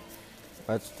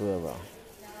whatsoever.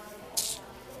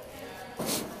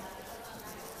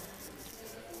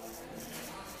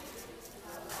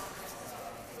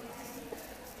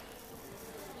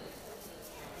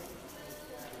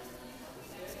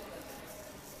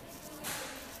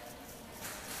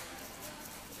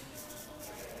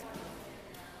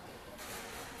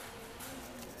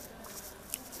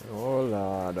 Oh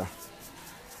Lord.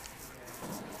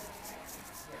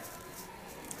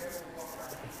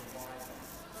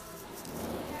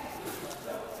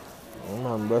 Oh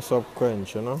man, bless up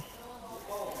quench, you know?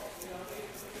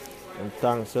 And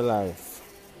thanks to life.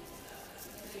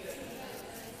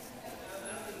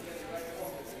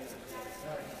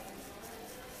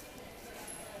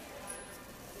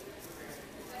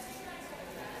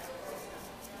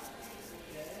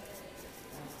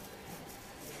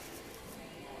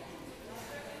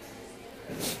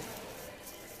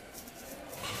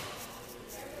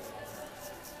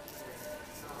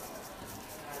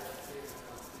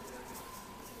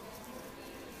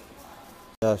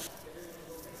 Yes.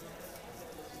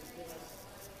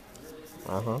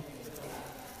 Uh-huh.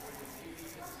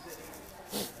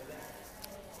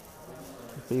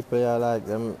 People are like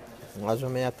them, as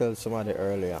I tell somebody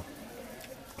earlier,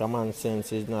 common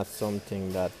sense is not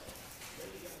something that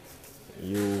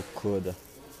you could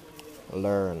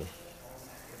learn.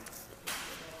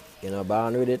 You know,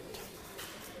 born with it,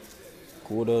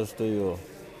 kudos to you.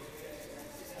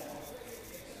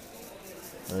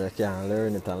 And you can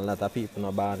learn it, and a lot of people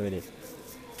not born with it.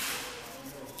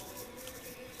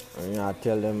 And you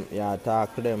tell them, you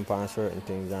talk to them on certain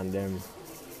things, and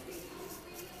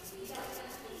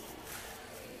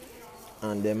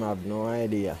them have no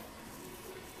idea.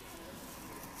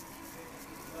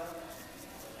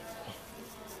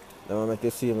 They will make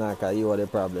you seem like you are the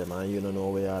problem and you don't know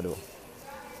what you do.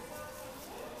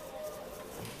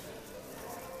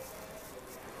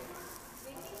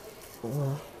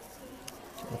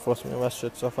 First me was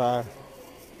shit so far.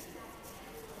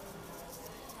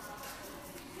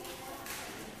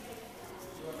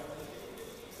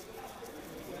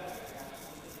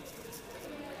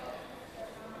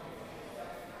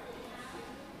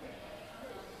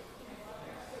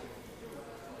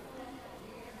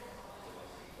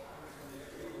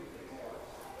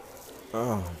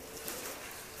 Oh,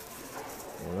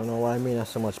 I don't know why I'm in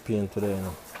so much pain today, you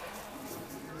know.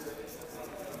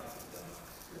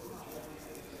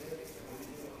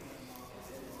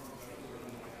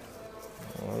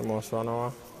 Almost 1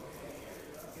 hour.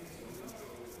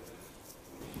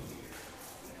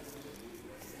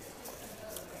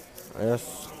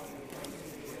 Yes.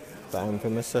 Time for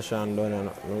my session done, you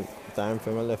know. Time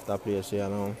for me left the place here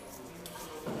now.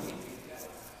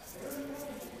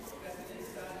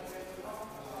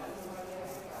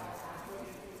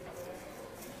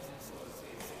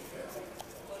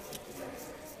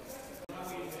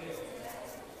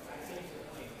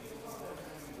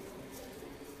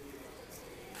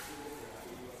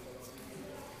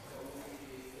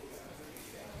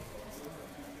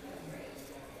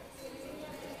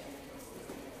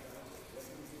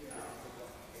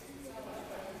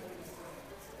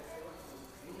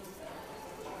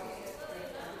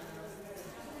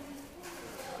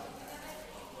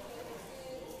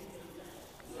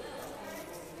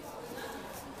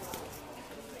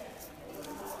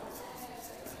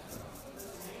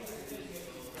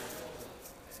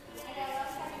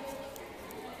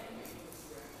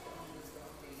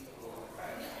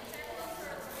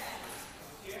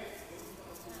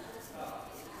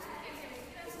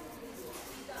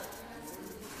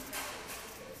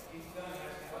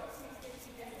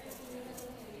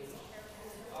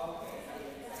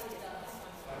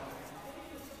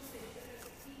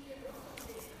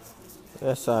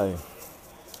 Yes, I. It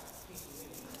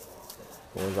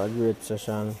was a great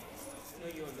session. No,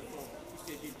 you're on the phone. You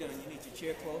said you're done. You need your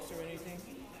chair closer or anything?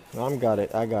 No, I got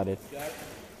it. Got it?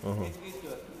 Uh-huh. He's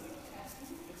good.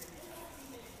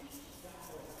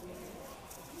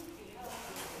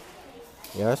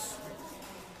 Yes?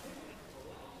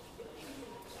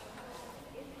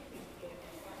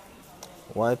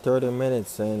 Why 30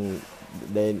 minutes and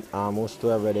they almost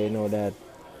whoever they know that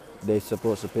they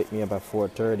supposed to pick me up at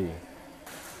 4:30.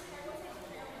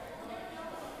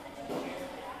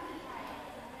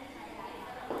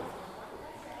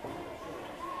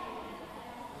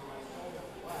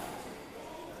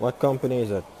 What company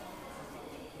is it?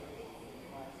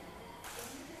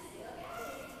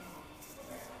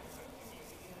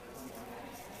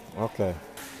 Okay.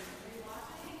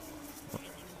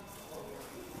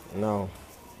 No.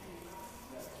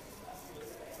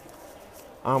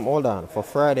 Hold on. For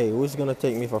Friday, who's gonna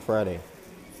take me for Friday?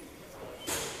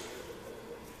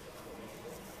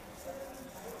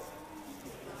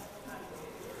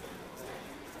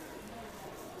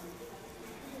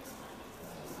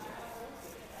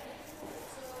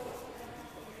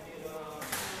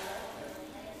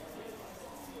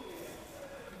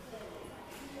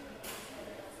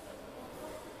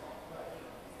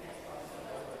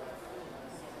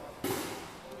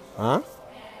 Huh?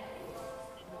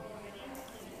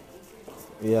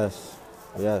 Yes.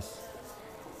 Yes.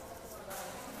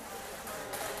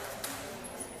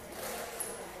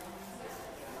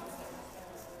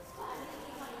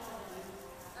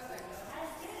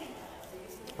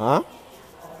 Huh?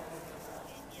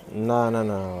 No, no,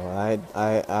 no.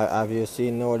 Have you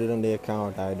seen noted on the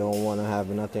account? I don't want to have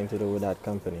nothing to do with that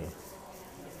company.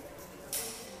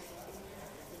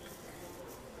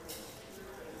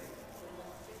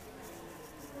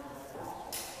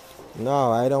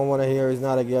 No, I don't want to hear it's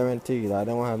not a guaranteed. I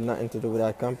don't have nothing to do with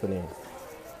that company.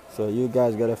 So you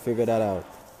guys gotta figure that out.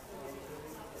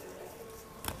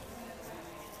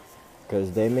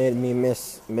 Cause they made me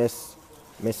miss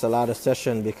a lot of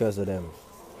session because of them,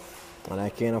 and I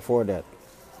can't afford that.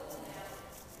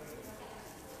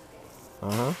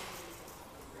 Uh huh.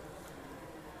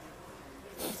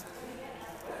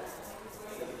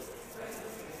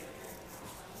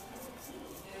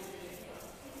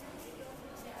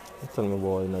 Tell me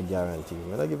about no guarantee.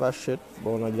 I don't give a shit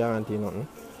about no guarantee nothing.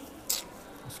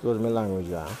 Excuse my language,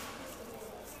 yeah.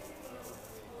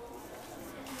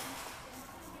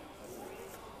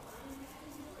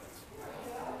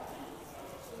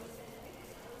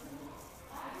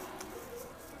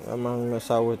 I'm mess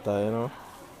out with that, you know.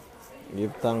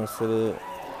 Give thanks for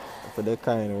the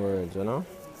kind words, you know.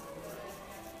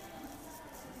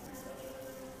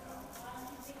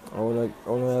 I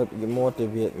wanna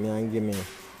motivate me and give me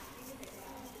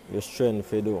the strength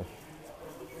to do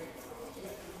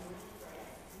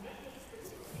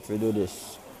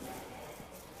this.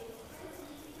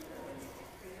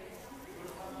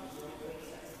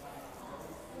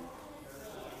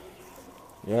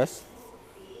 Yes?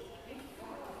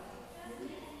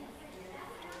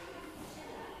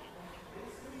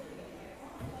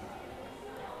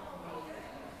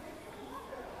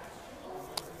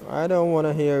 I don't want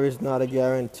to hear it's not a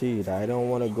guaranteed. I don't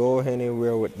want to go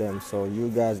anywhere with them. So you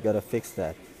guys got to fix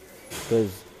that.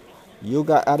 Because you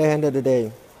got, at the end of the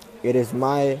day, it is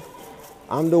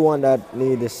I'm the one that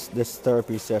need this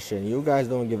therapy session. You guys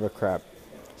don't give a crap.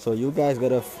 So you guys got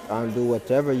to do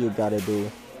whatever you got to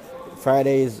do.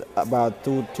 Friday is about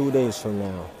two days from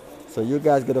now. So you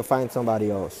guys got to find somebody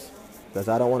else. Because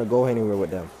I don't want to go anywhere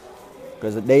with them.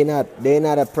 Because they not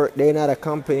a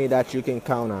company that you can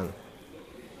count on.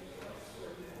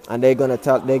 And they're gonna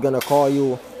call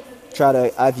you, try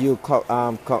to have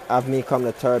have me come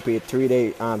to therapy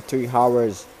 3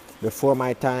 hours before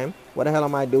my time. What the hell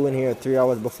am I doing here 3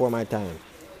 hours before my time?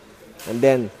 And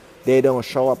then they don't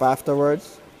show up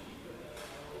afterwards.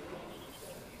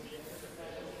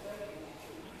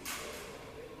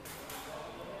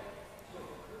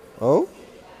 Oh,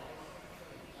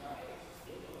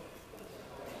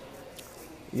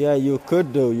 yeah, you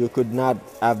could not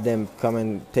have them come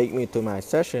and take me to my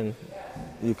session.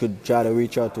 You could try to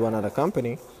reach out to another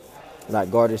company like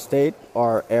Garden State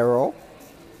or Arrow,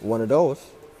 one of those.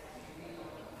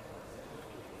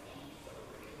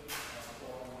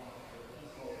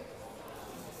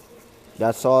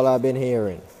 That's all I've been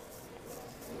hearing.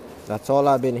 That's all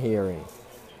I've been hearing.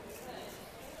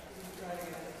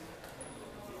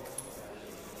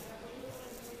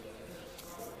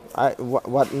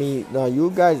 What me? No,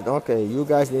 you guys. Okay, you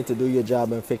guys need to do your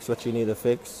job and fix what you need to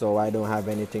fix. So I don't have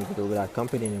anything to do with that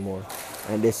company anymore.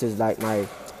 And this is like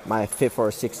my fifth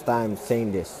or sixth time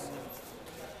saying this.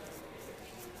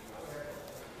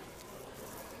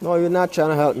 No, you're not trying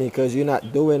to help me because you're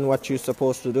not doing what you're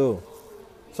supposed to do.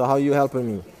 So how you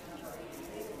helping me?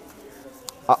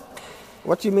 Uh,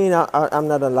 what you mean I'm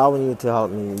not allowing you to help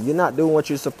me? You're not doing what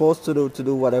you're supposed to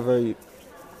do whatever you...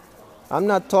 I'm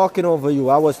not talking over you.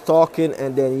 I was talking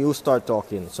and then you start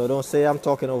talking. So don't say I'm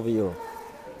talking over you.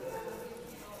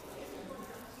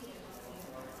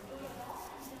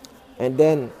 And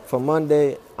then for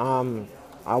Monday,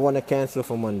 I want to cancel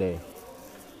for Monday.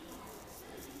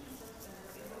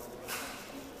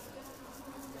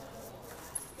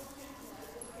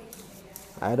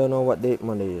 I don't know what date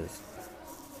Monday is.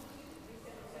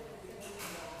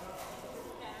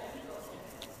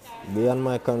 Beyond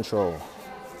my control.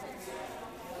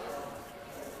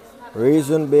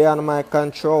 Reason beyond my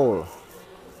control.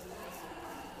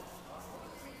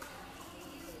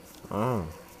 Ah.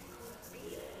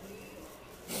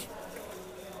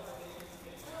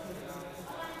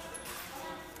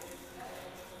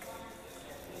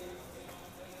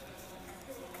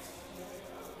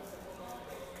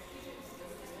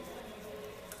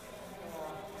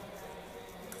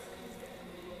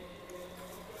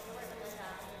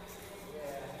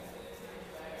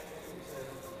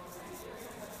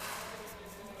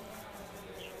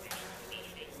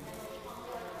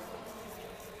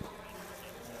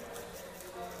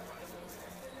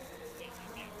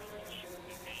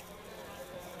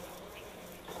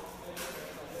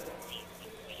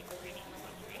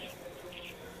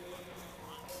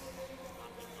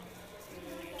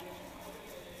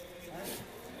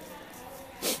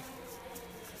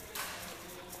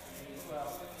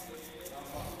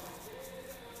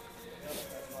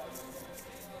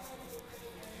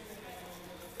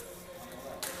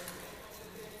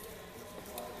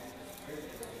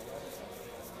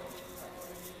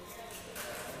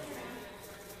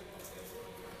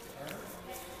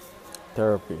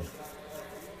 Therapy.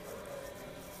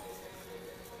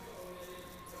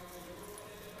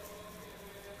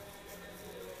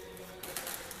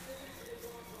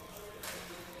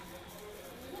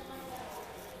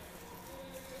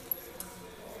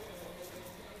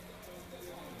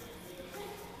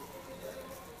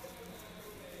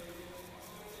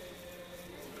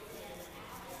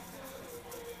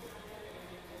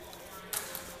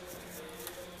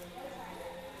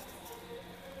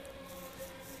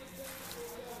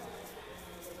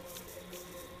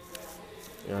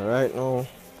 Yeah, right now,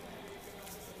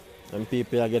 them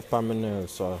people I get on my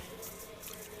nerves, so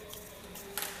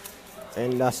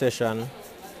end the session,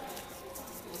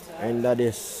 end of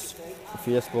this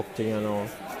Facebook thing, you know.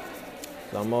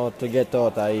 So I'm out to get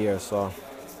out of here, so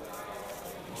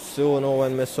soon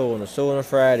when me soon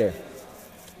Friday.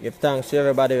 Give thanks to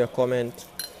everybody who comment.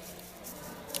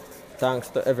 Thanks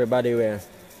to everybody who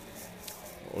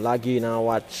log in and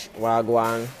watch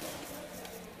Wagwan.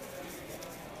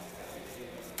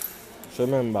 So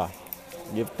remember,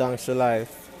 give thanks to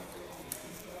life.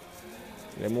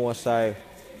 The most I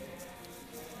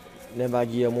never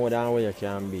give you more than what you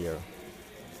can bear.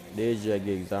 DJ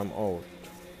Gigs, I'm out.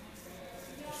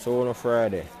 Soon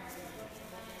Friday.